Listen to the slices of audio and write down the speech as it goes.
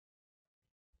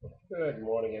Good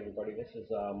morning, everybody. This is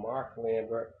Mark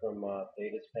Lambert from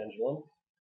Thetis Pendulum.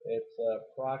 It's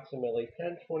approximately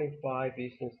 10:25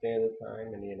 Eastern Standard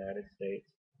Time in the United States,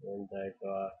 and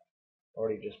I've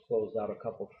already just closed out a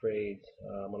couple trades.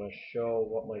 I'm going to show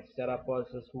what my setup was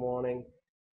this morning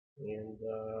and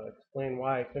explain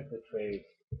why I took the trades.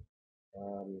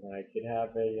 I did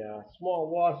have a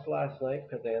small loss last night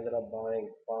because I ended up buying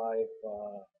five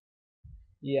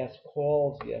yes,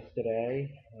 calls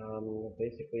yesterday.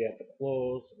 Basically, at the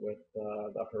close with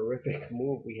the horrific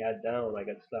move we had down, I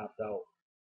got stopped out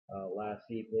last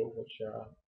evening, which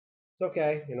it's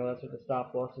okay. You know, that's what the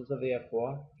stop losses are there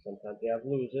for. Sometimes you have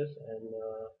losers, and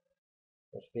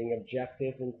just being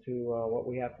objective into what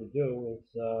we have to do is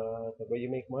the way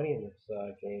you make money in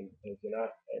this game. Because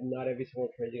not every single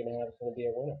trade you're gonna have is gonna be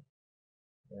a winner.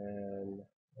 And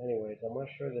anyways, I'm gonna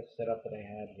show you the setup that I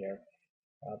had here.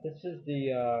 This is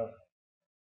the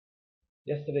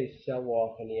yesterday's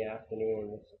sell-off in the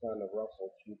afternoon. This is on the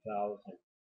Russell 2000.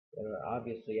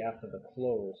 Obviously, after the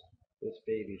close, this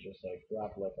baby just like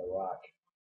dropped like a rock,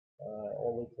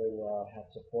 only to have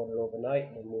supported overnight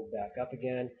and move back up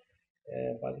again.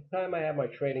 And by the time I had my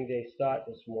trading day start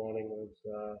this morning,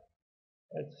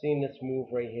 I'd seen this move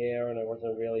right here, and I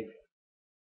wasn't really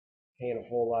paying a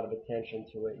whole lot of attention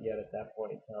to it yet at that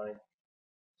point in time.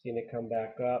 Seen it come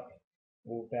back up,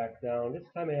 move back down. This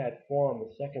time I had formed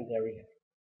the secondary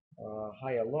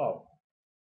higher low.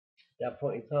 At that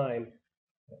point in time,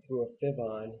 I threw a fib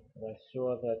on, and I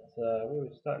saw that we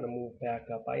were starting to move back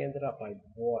up. I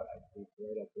bought, I think,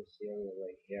 right up this area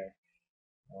right here.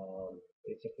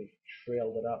 Basically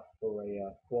trailed it up for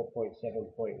a 4.7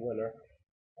 point winner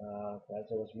as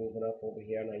I was moving up over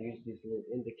here. And I used these little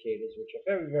indicators, which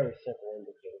are very, very simple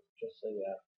indicators. Just so you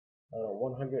on a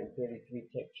 133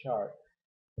 tick chart,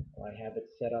 I have it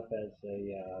set up as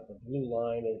the blue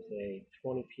line is a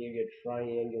 20 period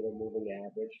triangular moving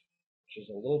average, which is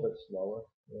a little bit slower.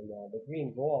 And the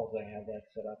green balls, I have that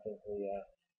set up as a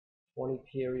 20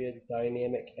 period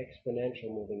dynamic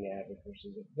exponential moving average, which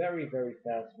is a very, very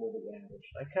fast moving average.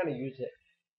 I kind of use it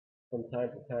from time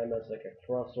to time as like a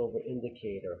crossover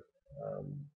indicator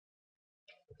um,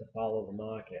 to follow the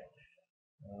market.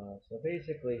 So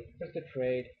basically, took the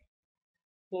trade,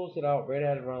 closed it out right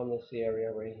at around this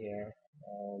area right here.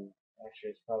 Um,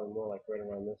 Actually, it's probably more like right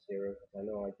around this area because I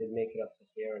know I did make it up to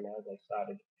here, and as I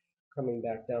started coming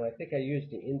back down, I think I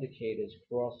used the indicators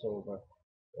crossover,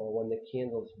 or when the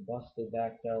candles busted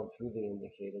back down through the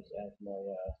indicators as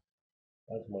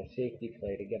my safety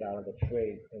play to get out of the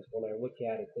trade. Because when I look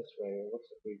at it this way, it looks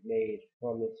like we've made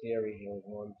from this area here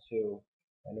 1, 2,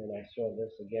 and then I saw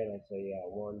this again. I'd say yeah,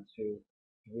 1, 2,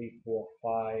 3, 4,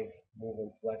 5 move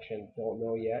inflection. Don't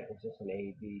know yet. Is this an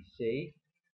A, B, C,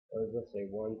 or is this a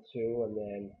 1, 2, and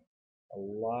then a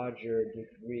larger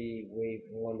degree wave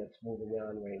one that's moving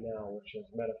on right now? Which, as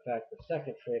a matter of fact, the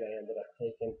second trade I ended up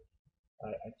taking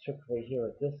I took right here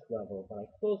at this level, but I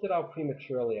closed it out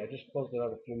prematurely. I just closed it out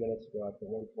a few minutes ago at the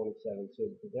 127.2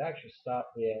 because it actually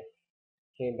stopped there,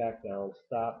 came back down,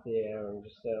 stopped there, and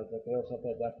just said, I was like, you know something,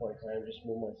 at that point in time, just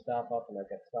move my stop up, and I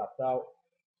got stopped out.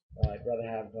 I'd rather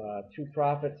have two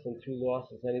profits than two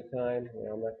losses anytime. You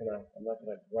know, I'm not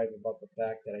gonna gripe about the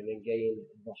fact that I didn't gain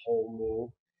the whole move.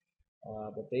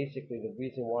 But basically, the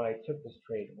reason why I took this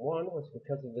trade, one was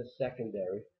because of this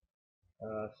secondary.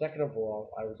 Second of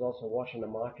all, I was also watching the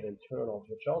market internals,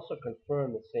 which also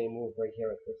confirmed the same move right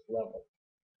here at this level.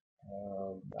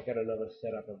 I got another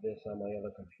setup of this on my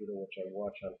other computer, which I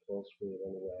watch on full screen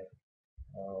anyway.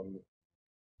 Um,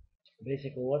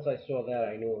 Basically, once I saw that,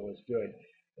 I knew it was good.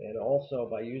 And also,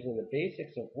 by using the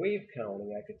basics of wave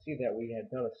counting, I could see that we had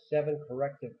done a 7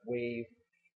 corrective wave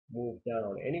move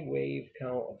down. Any wave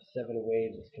count of 7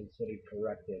 waves is considered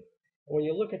corrected. When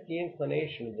you look at the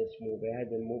inclination of this move, it had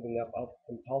been moving up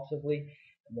impulsively,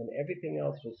 and then everything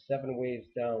else was 7 waves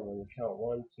down. When you count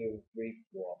 1, 2, 3,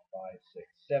 4, 5, 6,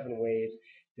 7 waves,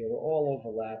 they were all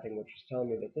overlapping, which is telling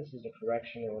me that this is a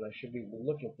correction, and I should be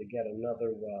looking to get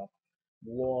another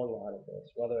long out of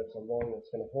this. Whether it's a long that's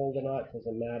going to hold or not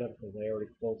doesn't matter because I already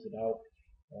closed it out.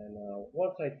 And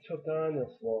once I took on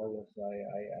this longness,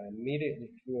 I immediately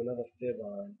threw another fib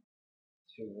on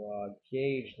to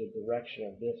gauge the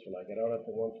direction of this one. I got out at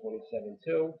the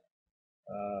 127.2.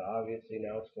 Obviously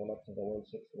now it's going up to the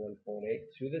 161.8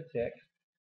 to the tick.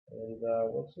 And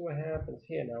we'll see what happens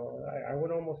here. Now, I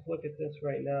would almost look at this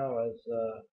right now as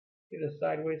either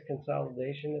sideways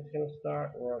consolidation that's going to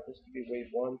start, or this could be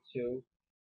wave 1, 2.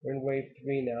 We're in wave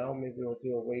 3 now. Maybe we'll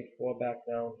do a wave 4 back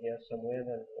down here somewhere,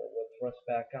 then we'll thrust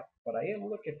back up. But I am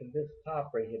looking for this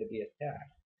top right here to be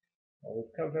attacked.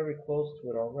 We've come very close to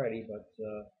it already, but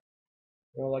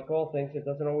Like all things, it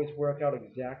doesn't always work out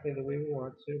exactly the way we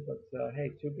want to, but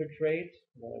hey, two good trades.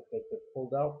 I think they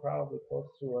pulled out probably close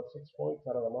to 6 points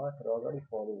out of the market already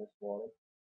for me this morning.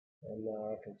 And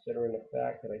considering the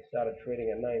fact that I started trading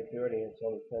at 9:30 and it's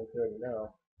only 10:30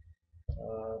 now,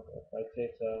 I'd say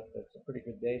it's a pretty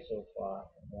good day so far.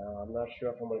 I'm not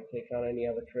sure if I'm going to take on any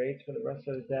other trades for the rest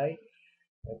of the day.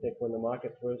 I think when the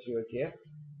market throws you a gift,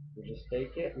 you just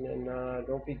take it and then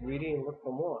don't be greedy and look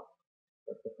for more.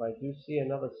 But if I do see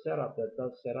another setup that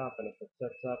does set up, and if it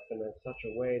sets up in such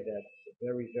a way that's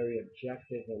very, very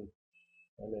objective and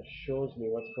it shows me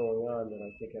what's going on, then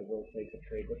I think I will take the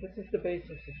trade. But this is the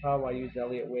basis of how I use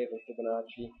Elliott Wave and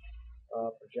Fibonacci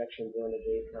projection during the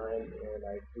daytime, and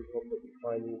I do hope that you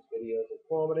find these videos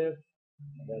informative,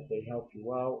 that they help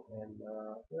you out, and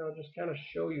just kind of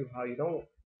show you how you don't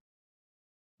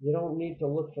need to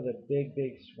look for the big,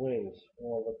 big swings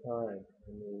all the time.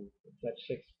 I mean, to catch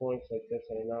 6 points like this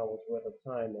in an hour's worth of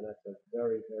time, then that's a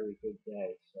very, very good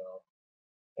day. So,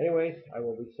 anyways, I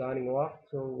will be signing off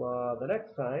till the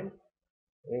next time.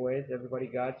 Anyways, everybody,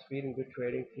 Godspeed and good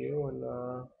trading to you, and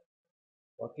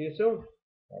talk to you soon.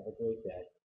 Have a great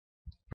day.